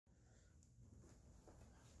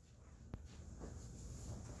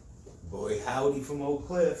howdy from Oak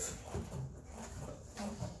Cliff.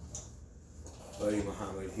 Buddy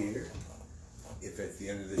Muhammad here. If at the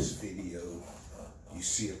end of this video you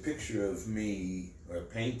see a picture of me, or a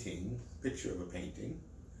painting, picture of a painting,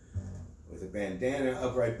 with a bandana,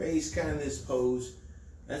 upright bass, kind of this pose,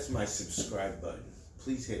 that's my subscribe button.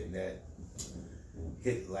 Please hit that,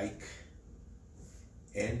 hit like,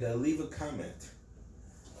 and leave a comment.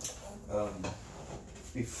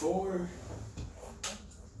 Before,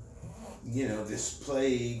 you know, this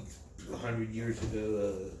plague 100 years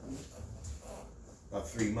ago, about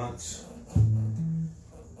 3 months,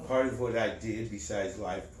 part of what I did besides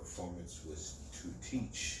live performance was to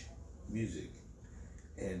teach music.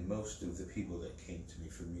 And most of the people that came to me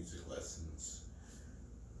for music lessons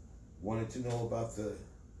wanted to know about the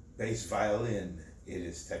bass violin, it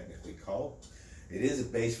is technically called. It is a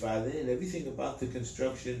bass violin. Everything about the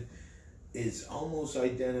construction is almost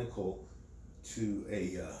identical to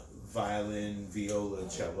a violin, viola,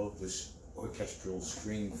 cello, this orchestral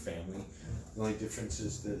string family. The only difference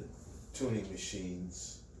is the tuning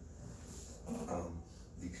machines,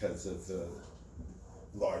 because of the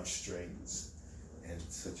large strings and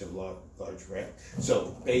such a large ramp.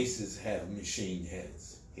 So basses have machine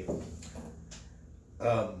heads here.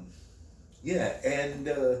 Yeah, and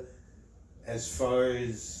as far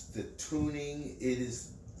as the tuning, it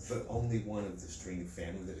is the only one of the string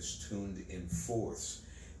family that is tuned in fourths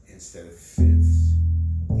instead of fifths.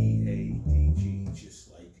 E, A, D, G,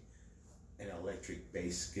 just like an electric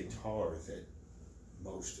bass guitar that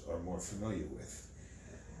most are more familiar with.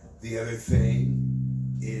 The other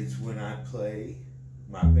thing is when I play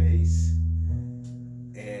my bass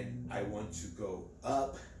and I want to go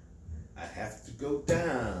up, I have to go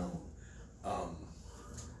down,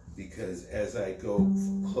 because as I go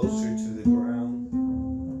closer to the ground,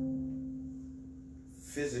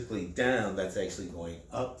 physically down, that's actually going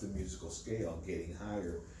up the musical scale, getting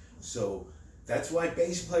higher. So that's why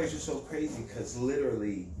bass players are so crazy, because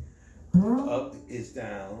literally up is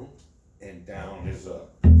down and down is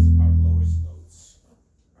up. Our lowest notes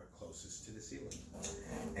are closest to the ceiling.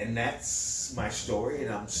 And that's my story,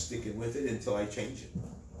 and I'm sticking with it until I change it.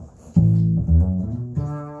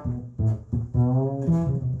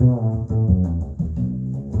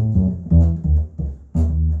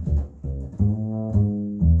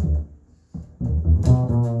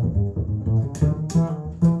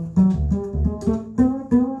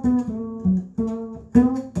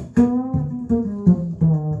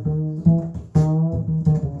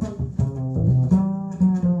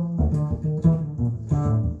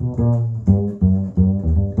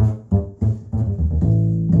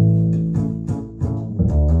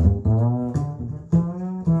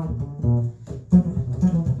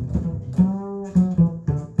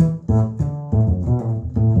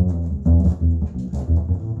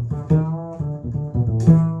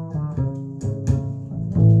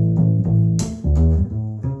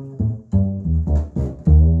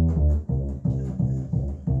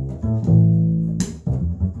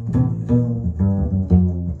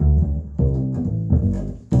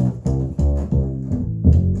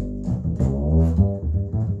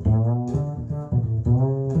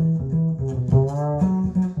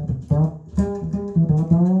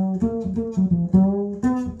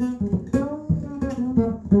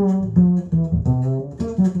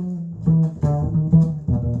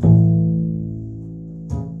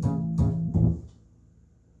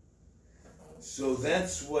 So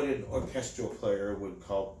that's what an orchestral player would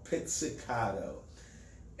call pizzicato,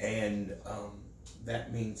 and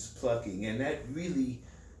that means plucking. And that really,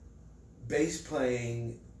 bass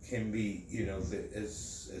playing can be, you know,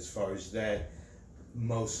 as far as that,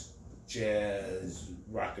 most jazz,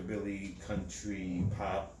 rockabilly, country,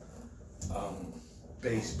 pop,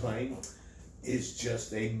 bass playing is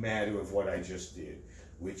just a matter of what I just did,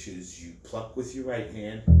 which is you pluck with your right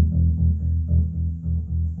hand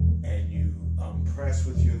and you press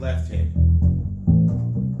with your left hand.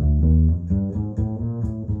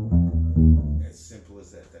 As simple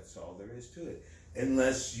as that. That's all there is to it.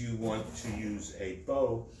 Unless you want to use a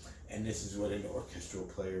bow, and this is what an orchestral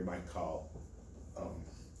player might call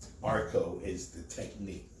arco, is the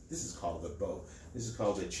technique. This is called the bow. This is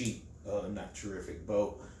called a cheap, not terrific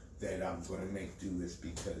bow that I'm going to make do with,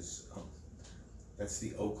 because that's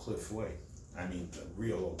the Oak Cliff way. I mean, the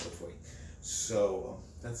real Oak Cliff way. So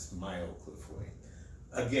that's my Oak Cliff way.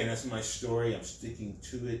 Again, that's my story. I'm sticking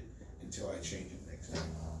to it until I change it next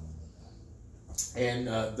time. And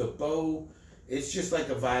the bow, it's just like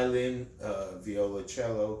a violin, viola,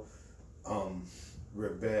 cello,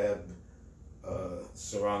 rebeb,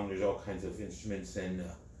 sarong. There's all kinds of instruments, and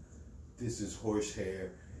this is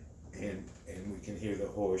horsehair, and we can hear the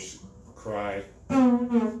horse cry. I don't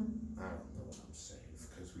know what I'm saying,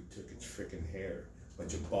 because we took its freaking hair.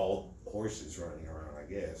 Bunch of bald horses running around, I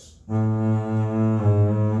guess.